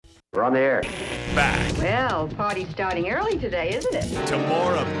We're on the air. Back Well, party's starting early today, isn't it? to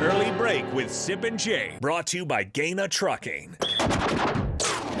more of Early Break with Sip and Jay, brought to you by Gaina Trucking.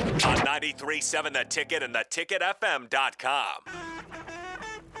 On 93.7 The Ticket and theticketfm.com.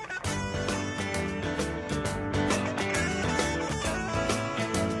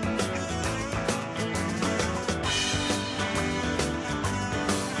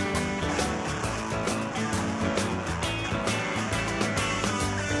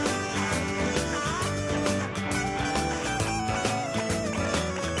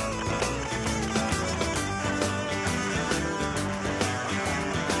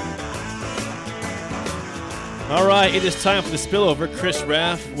 All right, it is time for the Spillover. Chris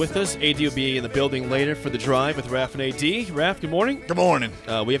Raff with us. AD will be in the building later for the drive with Raff and AD. Raff, good morning. Good morning.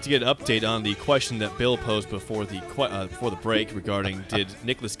 We have to get an update on the question that Bill posed before the break regarding did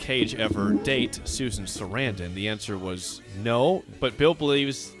Nicolas Cage ever date Susan Sarandon? The answer was no, but Bill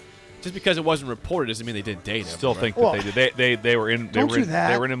believes just because it wasn't reported doesn't mean they didn't date him. Still think that they did. They were in they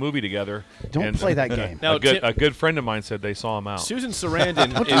were in a movie together. Don't play that game. Now, a good friend of mine said they saw him out. Susan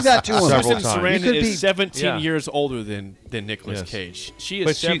Sarandon Don't do that to him. Susan Several times. Sarandon You could is 17 Yeah. years older than Nicolas Yes. Cage. She is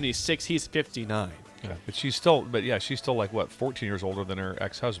But 76. He's 59. Yeah, but she's still like what, 14 years older than her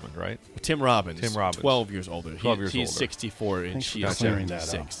ex-husband, right? Tim Robbins. Tim Robbins. 12 years older. 12 years he's older. 64 and Thanks for she's clearing that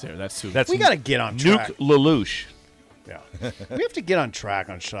 76. There, that's who. That's We got to get on track. Nuke Lelouch. Yeah. We have to get on track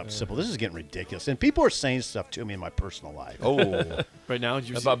on Shut Up Simple. This is getting ridiculous. And people are saying stuff to me in my personal life. Oh, right now. Did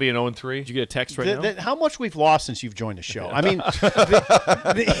you, about being 0-3. did you get a text right now? How much we've lost since you've joined the show. I mean,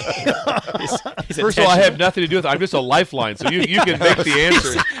 First of all, I have nothing to do with it. I'm just a lifeline, so you can make the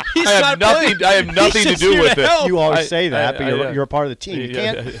answer. He's I not have nothing. playing. I have nothing He's to just do here with to it. help. you always say that, but yeah. you're a part of the team. You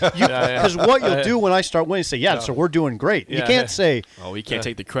Yeah, can't, because what you'll do when I start winning, say, so we're doing great. You Yeah. can't say, Oh, you can't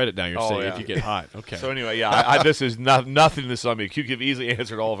take the credit now. You're Oh, saying yeah. if you get hot. Okay. So anyway, yeah, this is nothing to some of you. You could have easily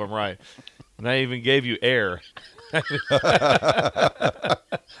answered all of them right, and I even gave you air.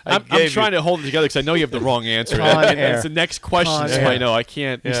 I'm trying to hold it together because I know you have the wrong answer. Con And air. it's the next question, Con so air. I know I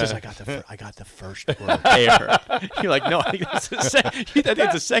can't. he says, I got the first word. air. You're like, no, I think it's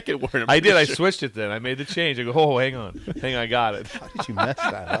the second word. I'm I did. pretty I sure. switched it then. I made the change. I go, oh, hang on, I got it. How did you mess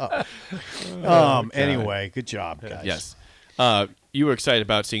that up? Anyway, good job, guys. Yes. You were excited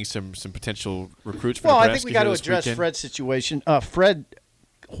about seeing some potential recruits for Well, I Nebraska think we got to here this address weekend. Fred's situation. Fred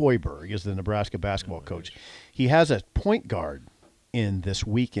Hoiberg is the Nebraska basketball coach. He has a point guard in this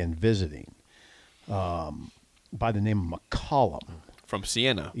weekend visiting by the name of McCollum. from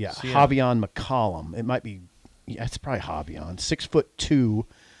Siena. Yeah, Javion McCollum. It might be, it's probably Javion.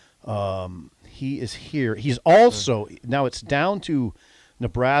 6'2". He is here. He's also, now it's down to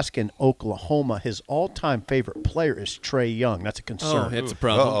Nebraska and Oklahoma. His all-time favorite player is Trey Young. That's a Oh, concern. it's a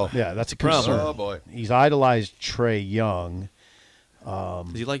problem. Yeah, that's a Problem. concern. Oh, boy. He's idolized Trey Young.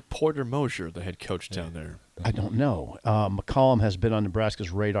 Is he like Porter Mosier, the head coach down there? I don't know. McCollum has been on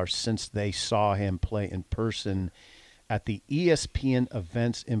Nebraska's radar since they saw him play in person at the ESPN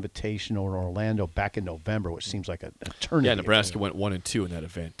Events Invitational in Orlando back in November, which seems like an eternity. Yeah, Nebraska went 1-2 in that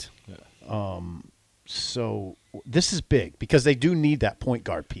event. So this is big because they do need that point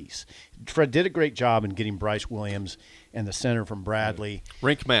guard piece. Fred did a great job in getting Bryce Williams and the center from Bradley.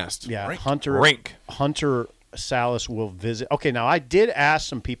 Rink mast. Yeah, Rink. Hunter Salas will visit. Okay, now I did ask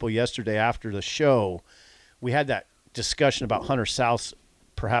some people yesterday after the show. We had that discussion about Hunter Salas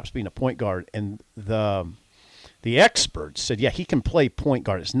perhaps being a point guard, and the experts said, yeah, he can play point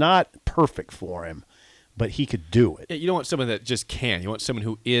guard. It's not perfect for him, but he could do it. Yeah, you don't want someone that just can. You want someone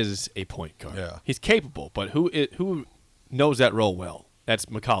who is a point guard. Yeah. He's capable, but who knows that role well? That's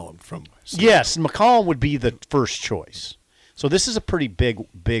McCollum from Siena. Yes, McCollum would be the first choice. So this is a pretty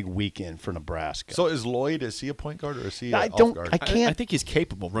big weekend for Nebraska. So is he a point guard or is he I an don't. off guard? I can't. I think he's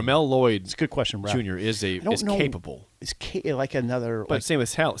capable. Ramel Lloyd It's a good question, Brad. Jr. is I don't know. capable. Is like another. But Like, same with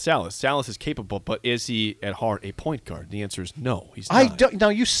Salas. Salas is capable, but is he at heart a point guard? The answer is no. He's not. I don't. Now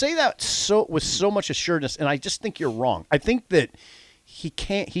you say that with so much assuredness, and I just think you're wrong. I think that he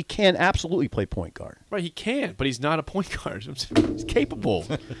can absolutely play point guard. Right, he can, but he's not a point guard. He's capable.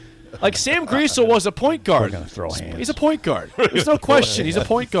 Like Sam Griesel was a point guard. We're gonna throw hands. He's a point guard. There's no question. He's a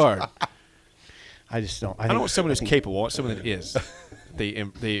point guard. I just don't. I don't want someone who's capable. I want someone that is.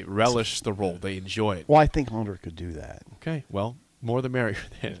 They relish the role. They enjoy it. Well, I think Hunter could do that. Okay, well, more the merrier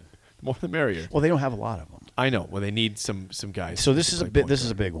then. More the merrier. Well, they don't have a lot of them. I know. Well, they need some guys. So this to is a play bit. point This guard.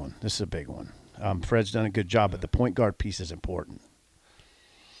 is a big one. This is a big one. Fred's done a good job, but the point guard piece is important.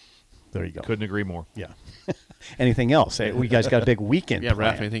 There you go. Couldn't agree more. Yeah. Anything else? Hey, we guys got a big weekend. Yeah, Raph,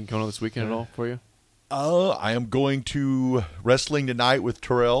 planned. anything going on this weekend at all for you? I am going to wrestling tonight with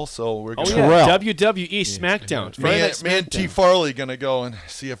Terrell, so we're Oh, going yeah. Terrell. WWE SmackDown. Friday Night Man SmackDown. T. Farley going to go and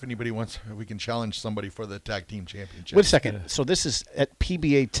see if anybody wants. We can challenge somebody for the tag team championship. Wait a second. So this is at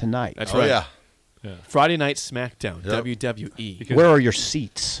PBA tonight. That's Oh right. yeah. Friday Night SmackDown. Yep. WWE. Where are your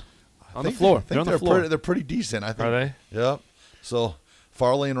seats? On the floor. I think They're on the floor. they're pretty decent. I think. Are they? Yep. So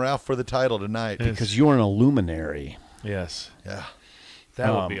Farley and Ralph for the title tonight. Because you're an illuminary. Yes. Yeah.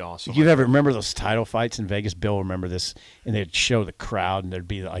 That would be awesome. You ever remember those title fights in Vegas? Bill, remember this? And they'd show the crowd, and there'd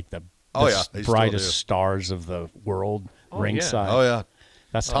be like the Oh, yeah, they still brightest do. stars of the world Oh, ringside. Oh yeah.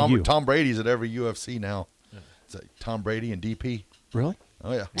 That's you. Tom Brady's at every UFC now. It's like Tom Brady and DP. Really?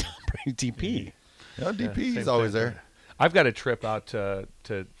 Oh yeah. DP. Yeah, DP's Same always thing. there. I've got a trip out to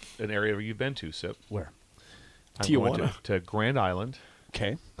an area where you've been to, Sip. Where? I'm going Tijuana. to Grand Island,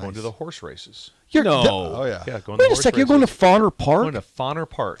 Okay. going to the horse races. No. Oh yeah. Yeah, going to Wait a horse second. You're going to races. Fauner Park Going to Fauner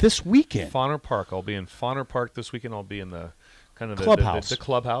Park this weekend. Fauner Park. I'll be in Fauner Park this weekend. I'll be in the kind of Clubhouse. The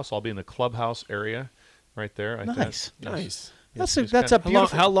clubhouse. I'll be in the clubhouse area, right there. I think. Nice. Yes. Nice. That's It's a kinda-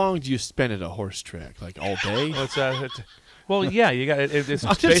 beautiful. How long do you spend at a horse track? Like all day? What's that? Well, yeah, you got it. It's I'm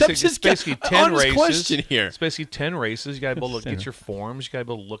basically, just it's basically 10 honest races. question here. It's basically 10 races. You got to be able to get your forms. You got to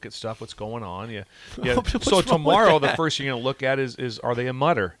be able to look at stuff. What's going on? Yeah. What's So wrong with tomorrow, the that? first thing you're going to look at is are they a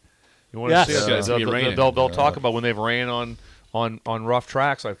mudder? You want Yes. to see Yeah, it? it's gonna be raining. They'll talk about when they've ran on rough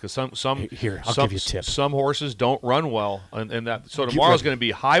tracks, like because some Here, I'll some, give you a tip. Some horses don't run well, and that so tomorrow's ready. going to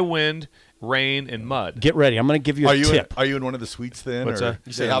be high wind, rain, and mud. Get ready. I'm going to give you a Are you tip. are you in one of the suites then? What's or that?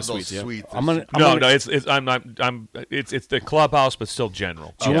 They said have in the those suites, yeah. suites. I'm gonna. No, it's the clubhouse, but still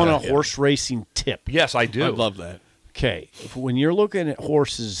general. Do you want a horse racing tip? Yes, I do. I love that. Okay, when you're looking at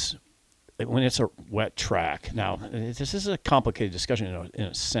horses, when it's a wet track. Now, this is a complicated discussion in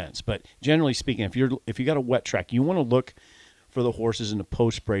a sense, but generally speaking, if you got a wet track, you want to look for the horses in the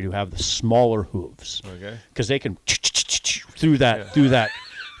post braid who have the smaller hooves. Okay. Because they can through that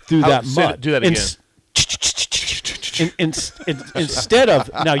mud. Do that again. Instead of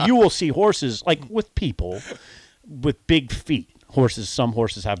now, you will see horses like with people with big feet. Some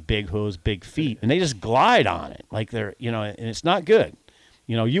horses have big hooves, big feet, and they just glide on it like they're and it's not good.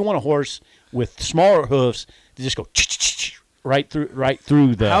 You want a horse with smaller hooves to just go right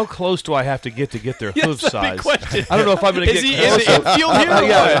through the. How close do I have to get their hoof That's the size? big question. I don't know if I'm going to Is get he close. in the infield here? or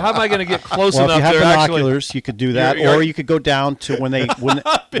Yeah, what? how am I going to get close Well, if enough you have to actually? binoculars, you could do that, You're- or you could go down to when they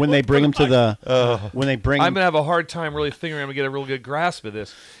bring them to the when they bring. I'm going to have a hard time really figuring out to get a real good grasp of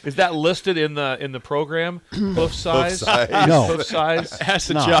this. Is that listed in the program? Hoof size? No. Hoof size? Ask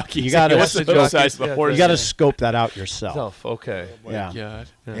the No, jockey. you gotta- What's the Ask the hoof size of jockey. the Yeah, horse? you got to scope that out yourself. Tough. Okay. Yeah. God.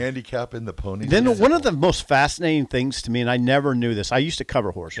 handicap in the pony. Then one of the most fascinating things to me, and I never knew this. I used to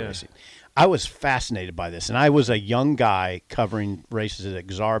cover horse racing. I was fascinated by this, and I was a young guy covering races at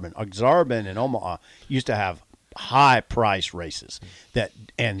Exarban. Exarban in Omaha used to have high-priced races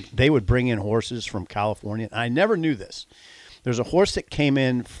and they would bring in horses from California. And I never knew this. There's a horse that came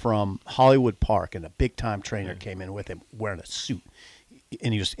in from Hollywood Park, and a big-time trainer came in with him wearing a suit,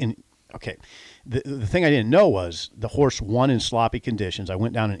 and he was in. Okay, the thing I didn't know was the horse won in sloppy conditions. I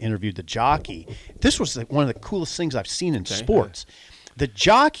went down and interviewed the jockey. This was one of the coolest things I've seen in sports. The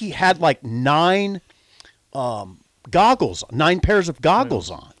jockey had like 9 goggles, 9 pairs of goggles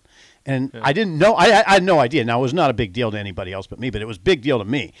on. And I didn't know. I had no idea. Now, it was not a big deal to anybody else but me, but it was a big deal to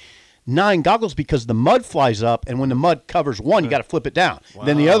me. 9 goggles because the mud flies up, and when the mud covers one, you got to flip it down. Wow.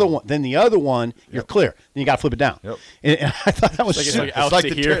 Then the other one, you're clear. Then you got to flip it down. Yep. And I thought that was It's super. like out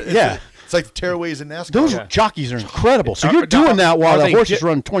to here. Yeah. It's like the tearaways in NASCAR. Those jockeys are incredible. So you're Are doing that while are the they horse is di-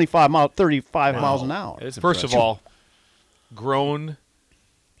 running 35 miles an hour. It is First of impressive. all, grown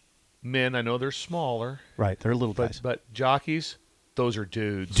men, I know they're smaller, Right, they're little guys. but jockeys, those are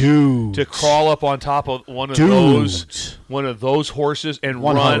dudes. Dude, To crawl up on top of one of Dudes. those horses and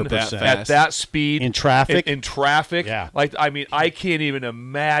run 100%. at that speed In traffic? in traffic. Yeah. Like I can't even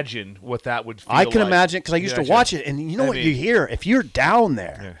imagine what that would feel I can like. imagine because I used to watch it, and you know I what mean- you hear if you're down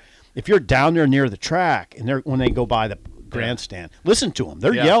there, if you're down there near the track, and when they go by the grandstand, listen to them.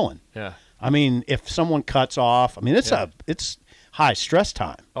 They're Yeah. yelling. Yeah. I mean, if someone cuts off, I mean, it's high stress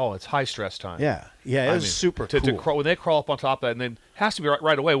time. Oh, it's high stress time. Yeah, yeah, it I was mean, super to cool. crawl, when they crawl up on top of that, and then has to be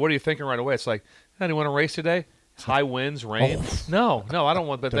right away. What are you thinking right away? It's like, hey, do you want to race today? High winds, rain. No, I don't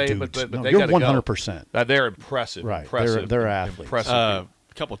want. But They're they, dudes. but No, they you're got to go. 100%. They're impressive. Right. Impressive. They're athletes. Impressive. A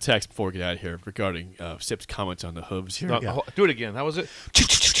couple texts before we get out of here regarding Sip's comments on the hooves here. No, Do it again. That was it.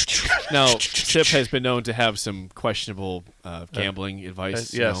 Now, Sip has been known to have some questionable gambling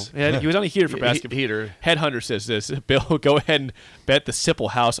advice. yes. And he was on a heater for basketball. Heater. Headhunter says this. Bill, go ahead and bet the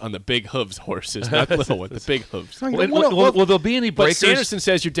Sipple house on the big hooves horses, not the little one, the big hooves. Will there be any But breakers? Sanderson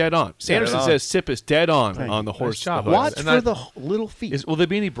says you're dead on. Sanderson says Sip is dead on the horse. job, the boys. hooves. Watch for the little feet. Will there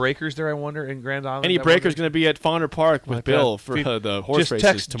be any breakers there, I wonder, in Grand Island? Any I breakers wonder? going to be at Fauner Park with Bill for the horse Just races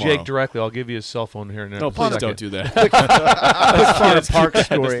text tomorrow. Jake directly. I'll give you his cell phone here. No, please don't do that. Quick Farm Park Let's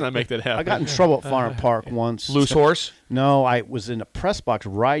story. not make that happen. I got in trouble at Farm Park once. Loose horse? No, I was in a press box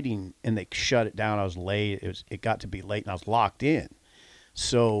riding, and they shut it down. I was late. It got to be late, and I was locked in.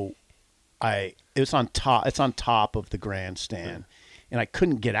 So, it was on top. It's on top of the grandstand, and I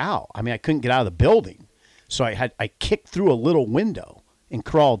couldn't get out. I mean, I couldn't get out of the building, so I kicked through a little window and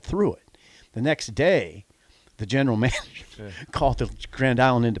crawled through it. The next day, the general manager called the Grand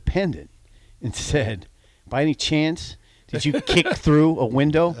Island Independent and said, "By any chance, did you kick through a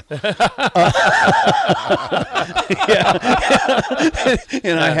window?"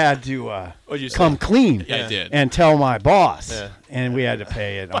 And I had to come clean Yeah, I did. and tell my boss. And we had to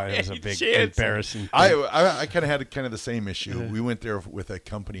pay it. It was a big chance. embarrassing thing. I kind of had the same issue. We went there with a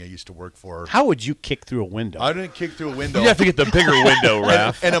company I used to work for. How would you kick through a window? I didn't kick through a window. You have to get the bigger window,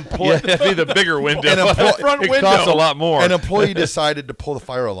 Raff. An employee, Yeah, it'd be the bigger window. front it costs a lot more. An employee decided to pull the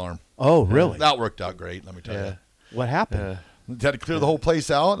fire alarm. Oh, really? That worked out great. Let me tell you. What happened? Had to clear the whole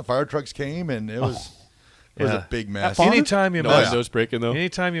place out. The fire trucks came, and it was a big mess. Anytime you No mess, windows breaking though.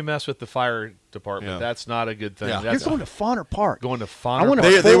 anytime you mess with the fire department, that's not a good thing. Yeah. You're That's going to Fauner Park. going to I Fauner want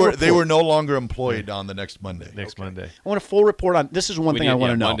Park to- They Full were report. no longer employed on the next Monday. next Monday. I want a full report on. This is one We thing need- I want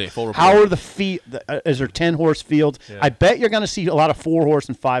yeah, to know. Monday, full How report. are the feet? Is there 10-horse fields? I bet you're going to see a lot of 4-horse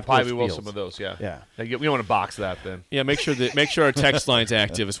and 5-horse Probably will fields. some of those. Yeah. Yeah. We want to box that then. Yeah, make sure our text line's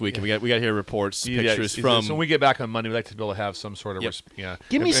active this weekend. We got here reports, pictures from. So when we get back on Monday, we'd like to be able to have some sort of.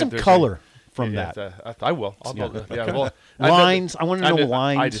 Give me if some there's color from Yeah, that. I will. Well, Lines. I want to know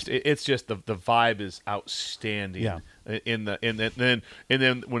I lines. just it's just the vibe is outstanding. Yeah. And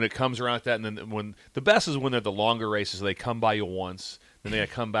then when it comes around that, and then when the best is when they're the longer races, they come by you once. Then they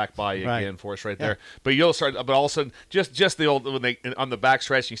come back by you Right. again for us right there. But you'll start. But all of a sudden, just the old when they on the back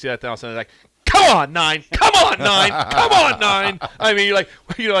stretch, you see that down. They're like, "Come on, 9! Come on, 9! Come on, 9!" I mean,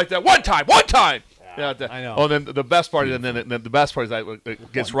 you're like that. One time. Yeah, I know. Oh, then the best part, and then the best part is that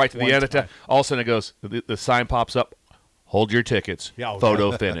it gets right to the end of time. All of a sudden, it goes. The sign pops up. Hold your tickets. Yeah,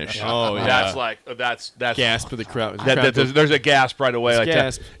 Photo finish. Oh, yeah. That's gasp for the crowd. there's a gasp right away like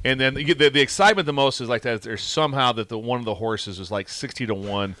gasp. that, and then you get the excitement the most is like that. There's somehow that one of the horses was like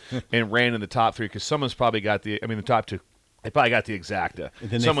 60-1 and ran in the top 3 because someone's probably got the top 2. They probably got the exacta. And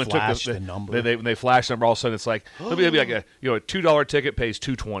then they Someone flash took the number. When they flash the number, all of a sudden it's like it'll be like a $2 ticket pays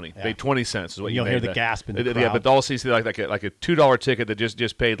 $2.20. Paid 20 cents is what You'll you hear paid. the gasp in the Yeah, crowd. but also you see like a $2 ticket that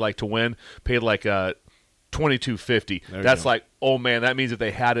just paid like to win paid like $22.50. That's like, oh man, that means if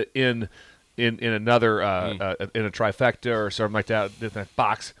they had it in another in a trifecta or something like that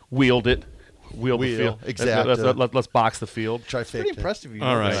box, wheeled the field. exact. Let's box the field. Trifecta. Pretty impressive. You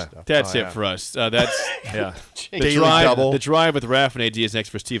All know right, that stuff. that's it for us. That's Yeah. the Daily drive. double. The drive with Raff and AD is next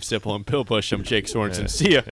for Steve Sipple and Bill Bush. I'm Jake Sorensen. See ya.